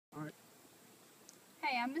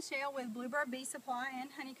Hey, I'm Michelle with Bluebird Bee Supply and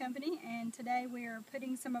Honey Company, and today we are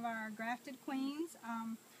putting some of our grafted queens,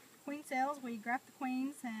 queen cells. We graft the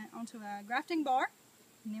queens onto a grafting bar,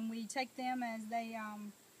 and then we take them as they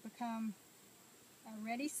become a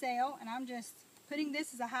ready cell. And I'm just putting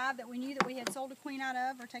this as a hive that we knew that we had sold a queen out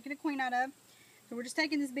of, or taken a queen out of. So we're just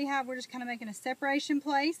taking this beehive, we're just kind of making a separation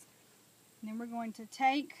place, and then we're going to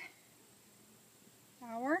take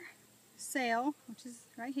our cell, which is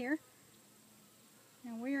right here.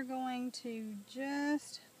 And we are going to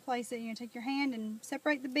just place it. You're going to take your hand and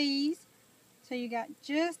separate the bees so you got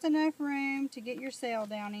just enough room to get your cell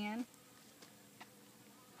down in.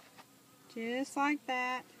 Just like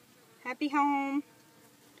that. Happy home,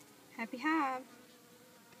 happy hive.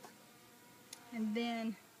 And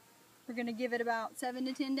then we're going to give it about 7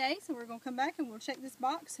 to 10 days. So we're going to come back and we'll check this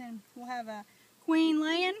box and we'll have a queen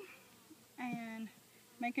laying and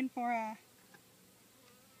making for a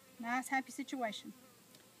nice, happy situation.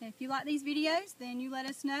 If you like these videos, then you let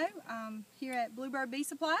us know. Here at Bluebird Bee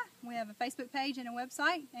Supply, we have a Facebook page and a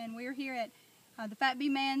website, and we're here at the Fat Bee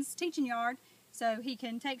Man's teaching yard, so he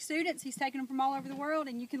can take students. He's taking them from all over the world,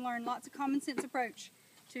 and you can learn lots of common sense approach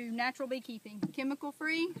to natural beekeeping. Chemical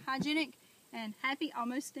free, hygienic, and happy,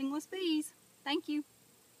 almost stingless bees. Thank you.